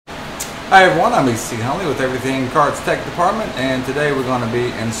Hi everyone, I'm EC Huntley with Everything Carts Tech Department, and today we're going to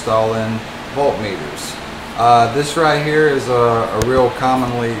be installing voltmeters. This right here is a real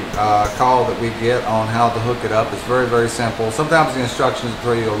commonly call that we get on how to hook it up. It's very simple. Sometimes the instructions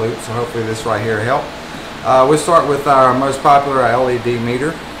throw you a loop, so hopefully this right here help. We'll start with our most popular LED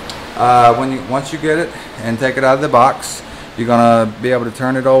meter. Once you get it and take it out of the box, you're going to be able to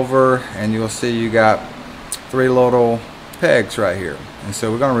turn it over and you'll see you got three little pegs right here. And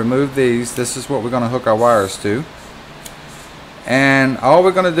so we're going to remove these. This is what we're going to hook our wires to. And all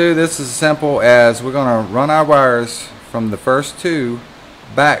we're going to do, this is as simple as we're going to run our wires from the first two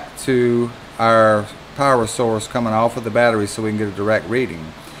back to our power source coming off of the battery so we can get a direct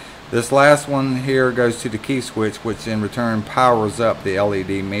reading. This last one here goes to the key switch, which in return powers up the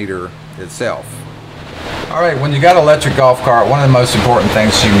LED meter itself. Alright, when you got an electric golf cart, one of the most important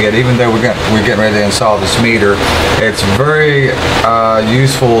things you can get, even though we're getting ready to install this meter, it's very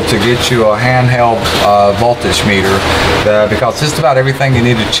useful to get you a handheld voltage meter because just about everything you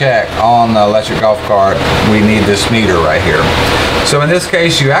need to check on the electric golf cart, we need this meter right here. So in this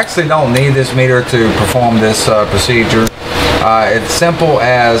case, you actually don't need this meter to perform this procedure. It's simple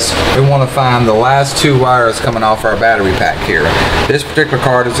as we want to find the last two wires coming off our battery pack here. This particular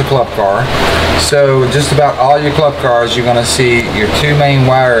cart is a club car, so just about all your club cars you're going to see your two main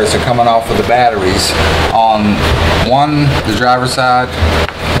wires are coming off of the batteries on one the driver's side,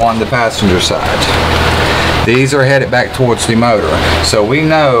 one the passenger side. These are headed back towards the motor. So we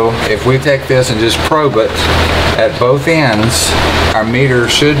know if we take this and just probe it at both ends, our meter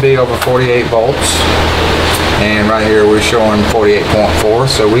should be over 48 volts. And right here we're showing 48.4.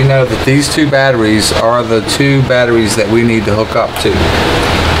 So we know that these two batteries are the two batteries that we need to hook up to.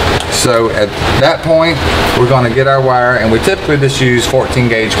 So at that point, we're going to get our wire, and we typically just use 14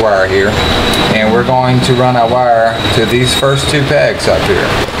 gauge wire here. And we're going to run our wire to these first two pegs up here.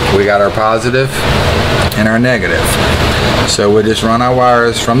 We got our positive and our negative. So we'll just run our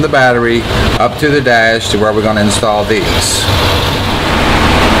wires from the battery up to the dash to where we're going to install these.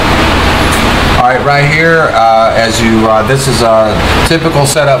 Alright, right here, this is a typical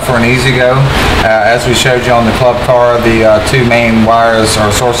setup for an E-Z-GO. As we showed you on the club car, the two main wires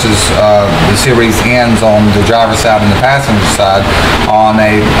or sources, the series ends on the driver's side and the passenger side. On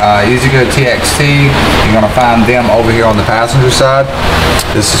a E-Z-GO TXT, you're going to find them over here on the passenger side.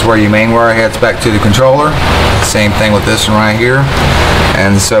 This is where your main wire heads back to the controller. Same thing with this one right here.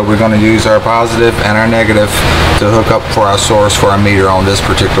 And so we're going to use our positive and our negative to hook up for our source for our meter on this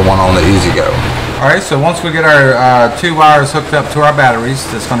particular one on the E-Z-GO. Alright, so once we get our two wires hooked up to our batteries,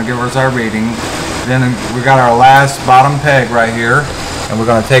 that's going to give us our reading. Then we got our last bottom peg right here, and we're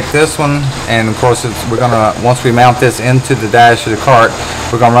going to take this one, and of course once we mount this into the dash of the cart,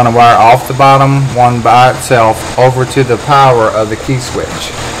 we're going to run a wire off the bottom one by itself over to the power of the key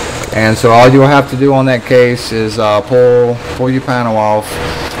switch. And so all you'll have to do on that case is pull your panel off.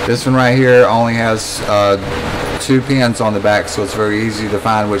 This one right here only has two pins on the back, so it's very easy to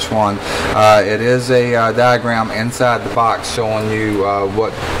find which one. It is a diagram inside the box showing you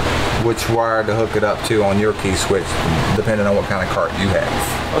which wire to hook it up to on your key switch, depending on what kind of cart you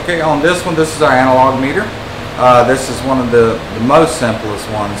have. Okay, on this one, this is our analog meter. This is one of the most simplest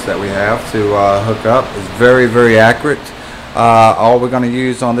ones that we have to hook up. It's very accurate. All we're going to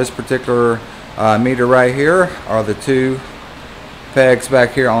use on this particular meter right here are the two pegs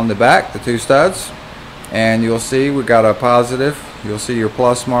back here on the back, the two studs. And you'll see we got a positive. You'll see your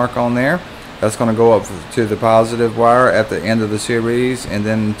plus mark on there. That's going to go up to the positive wire at the end of the series, and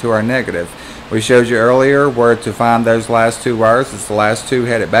then to our negative. We showed you earlier where to find those last two wires. It's the last two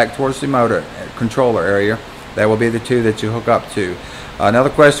headed back towards the motor controller area. That will be the two that you hook up to. Another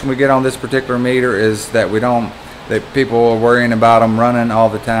question we get on this particular meter is that people are worrying about them running all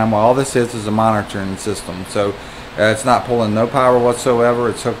the time. Well, all this is a monitoring system. So it's not pulling no power whatsoever.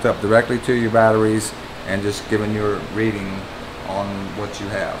 It's hooked up directly to your batteries and just giving you a reading on what you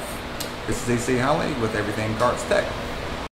have. This is EC Huntley with Everything Carts Tech.